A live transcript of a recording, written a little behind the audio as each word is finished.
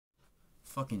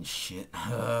Fucking shit.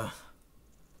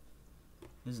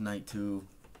 This is night 2.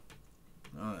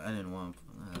 I didn't want.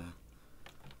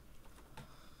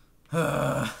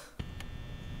 I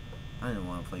didn't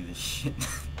want to play this shit.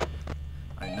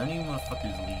 Alright, none of you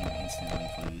motherfuckers leave instantly,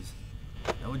 please.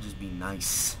 That would just be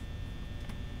nice.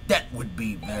 That would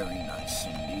be very nice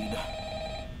indeed.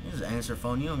 This is an answer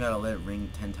phone. You don't gotta let it ring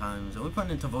 10 times. Are we putting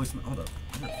it into voicemail? Hold up.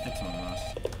 I'm gonna fix my mouse.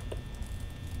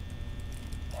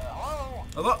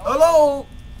 Hello? Hello?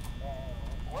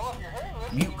 Well, if you're hearing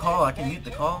this, Mute call. I can mute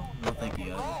the call? No, thank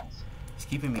you. It's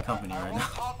keeping me company right now.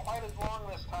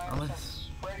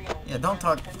 Yeah, don't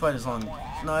talk quite as long.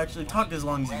 No, actually, talk as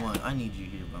long as you want. I need you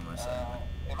here by my side.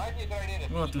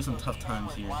 We're going through some tough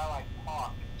times here.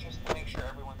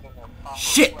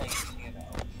 Shit!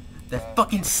 That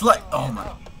fucking slut! Oh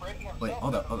my. Wait,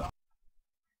 hold up, hold up.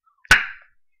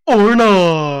 Or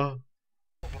no!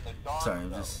 Sorry, I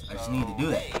just need to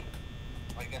do that.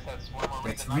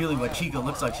 That's really what Chica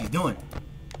looks like she's doing.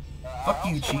 Fuck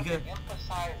you, Chica.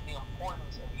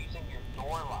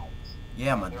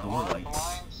 Yeah, my door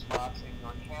lights.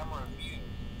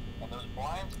 Those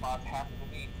blind spots happen to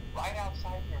be right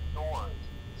outside your doors.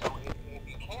 So if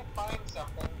you can't find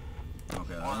something...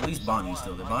 Okay, at least Bonnie's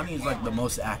still there. Bonnie is like the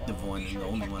most active one and the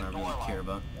only one I really care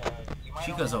about.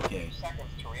 Chica's okay.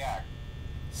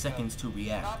 Seconds to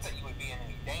react. Not that you would be in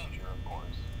any danger, of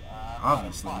course.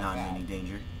 Obviously not in any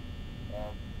danger.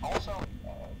 Also,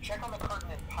 check on the curtain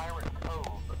in Pirate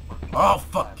Cove. Oh,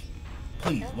 fuck.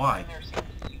 Please, why?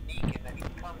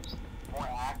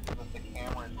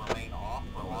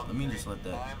 Let me just let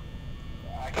that.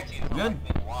 Good.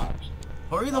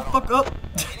 Hurry the fuck up.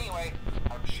 Anyway,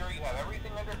 I'm sure you have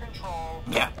everything under control.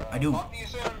 Yeah, I do. Talk to you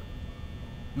soon.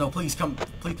 No, please come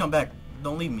back.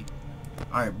 Don't leave me.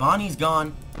 Alright, Bonnie's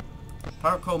gone.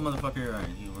 Power code, motherfucker. Alright,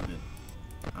 we're good.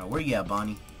 Alright, where you at,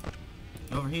 Bonnie?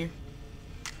 You over here?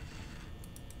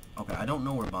 Okay, I don't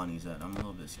know where Bonnie's at. I'm a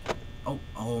little bit scared.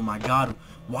 Oh my god.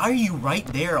 Why are you right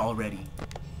there already?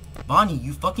 Bonnie,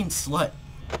 you fucking slut.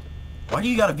 Why do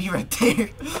you gotta be right there?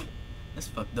 That's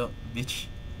fucked up, bitch.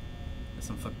 That's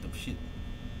some fucked up shit.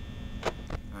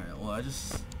 Alright, well,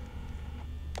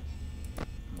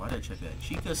 why did I check that?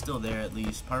 Chica's still there at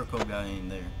least. Pirate Code guy ain't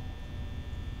there.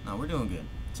 No, we're doing good.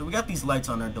 So we got these lights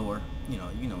on our door. You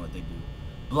know what they do.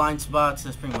 Blind spots,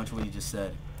 that's pretty much what you just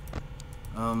said.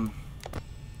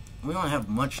 We don't have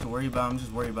much to worry about. I'm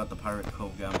just worried about the Pirate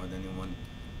Cove guy more than anyone.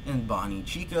 And Bonnie.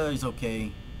 Chica is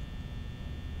okay.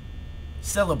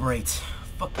 Celebrate.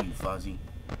 Fuck you, Fozzie.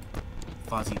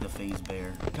 Fozzie the Phase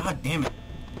Bear. God damn it.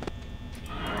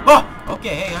 Oh!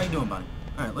 Okay, hey, how you doing, Bonnie?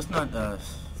 Alright, let's not, yeah,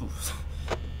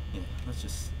 let's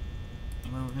just...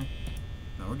 Am I over here?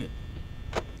 No, we're good.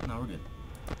 No, we're good.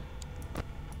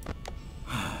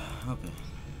 Okay.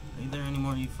 Are you there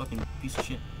anymore, you fucking piece of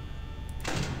shit?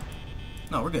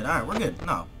 No, we're good. Alright, we're good.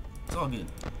 No. It's all good.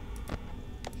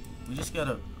 We just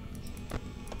gotta...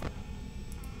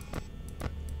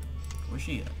 Where's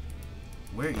she at?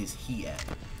 Where is he at?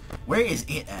 Where is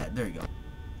it at? There you go.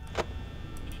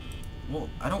 Well,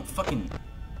 I don't fucking...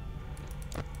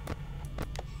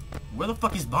 Where the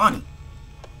fuck is Bonnie?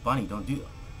 Bonnie, don't do...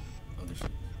 Oh, there she is.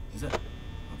 Is that...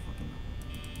 Oh, fucking...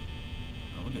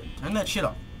 Oh, we're good. Turn that shit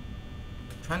off.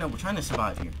 We're trying to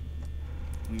survive here.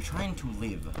 We're trying to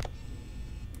live.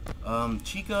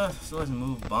 Chica still hasn't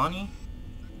moved. Bonnie?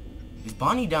 Is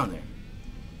Bonnie down there?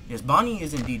 Yes, Bonnie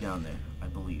is indeed down there, I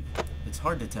believe. It's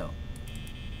hard to tell.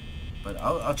 But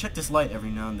I'll check this light every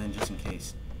now and then just in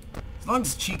case. As long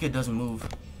as Chica doesn't move.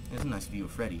 There's a nice view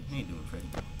of Freddy. How you doing, Freddy?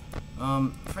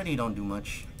 Freddy don't do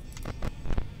much.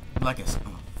 Like I said,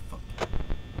 oh, fuck.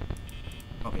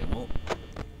 Okay, well.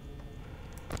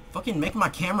 Fucking make my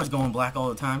cameras going black all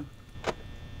the time.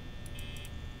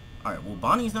 Alright, well,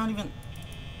 Bonnie's not even...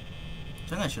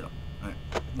 Turn that shit off. Alright,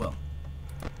 well.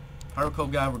 Pirate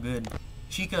Cove guy, we're good.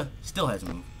 Chica still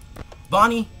hasn't moved.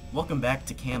 Bonnie, welcome back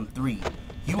to cam 3.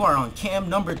 You are on cam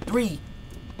number 3.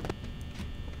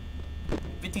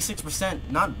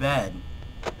 56%, not bad.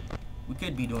 We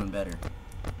could be doing better.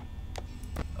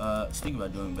 Speaking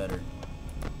about doing better.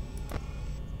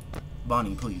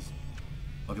 Bonnie, please.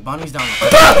 Okay, Bonnie's down.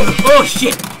 Oh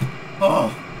shit!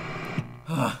 Oh.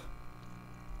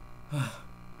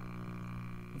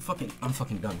 I'm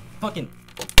fucking done. Fucking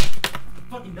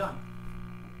done.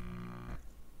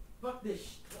 Fuck this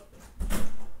shit.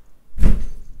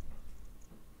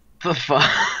 The fuck?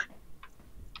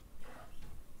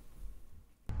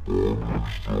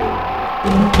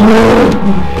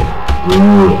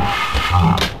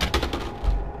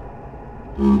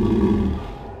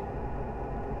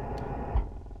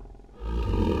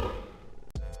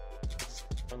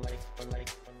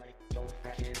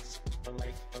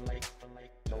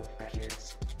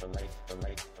 the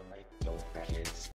light